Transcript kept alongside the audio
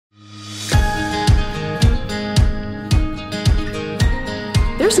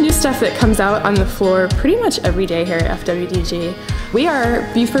There's new stuff that comes out on the floor pretty much every day here at FWDG. We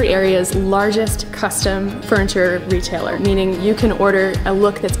are Beaufort area's largest custom furniture retailer, meaning you can order a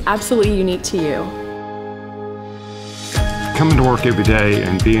look that's absolutely unique to you. Coming to work every day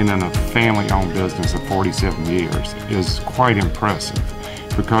and being in a family-owned business of 47 years is quite impressive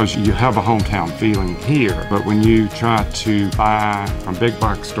because you have a hometown feeling here, but when you try to buy from big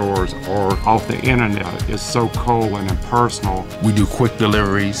box stores or off the internet, it's so cold and impersonal. We do quick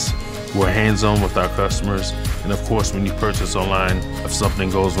deliveries, we're hands-on with our customers, and of course when you purchase online, if something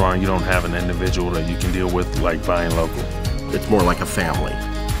goes wrong, you don't have an individual that you can deal with like buying local. It's more like a family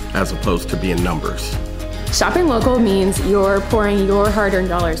as opposed to being numbers. Shopping local means you're pouring your hard-earned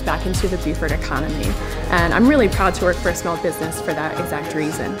dollars back into the Beaufort economy, and I'm really proud to work for a small business for that exact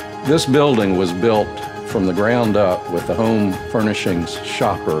reason. This building was built from the ground up with the home furnishings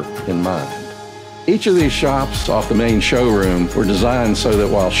shopper in mind. Each of these shops off the main showroom were designed so that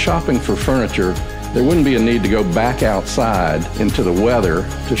while shopping for furniture, there wouldn't be a need to go back outside into the weather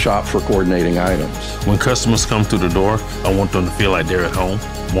to shop for coordinating items. When customers come through the door, I want them to feel like they're at home.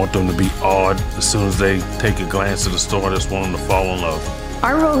 I want them to be awed as soon as they take a glance at the store. I just want them to fall in love.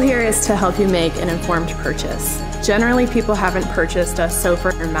 Our role here is to help you make an informed purchase. Generally, people haven't purchased a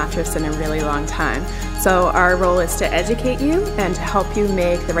sofa or mattress in a really long time. So our role is to educate you and to help you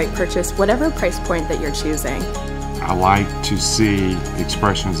make the right purchase, whatever price point that you're choosing. I like to see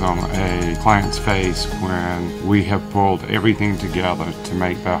expressions on a client's face when we have pulled everything together to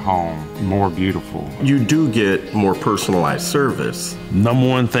make their home more beautiful. You do get more personalized service. Number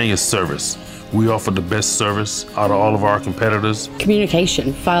one thing is service. We offer the best service out of all of our competitors.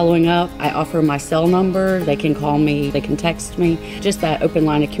 Communication, following up. I offer my cell number. They can call me, they can text me. Just that open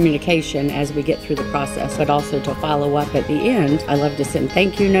line of communication as we get through the process, but also to follow up at the end. I love to send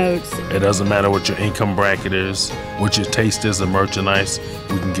thank you notes. It doesn't matter what your income bracket is, what your taste is in merchandise,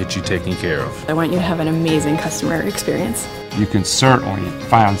 we can get you taken care of. I want you to have an amazing customer experience. You can certainly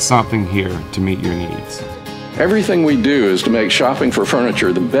find something here to meet your needs. Everything we do is to make shopping for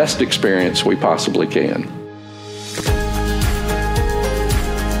furniture the best experience we possibly can.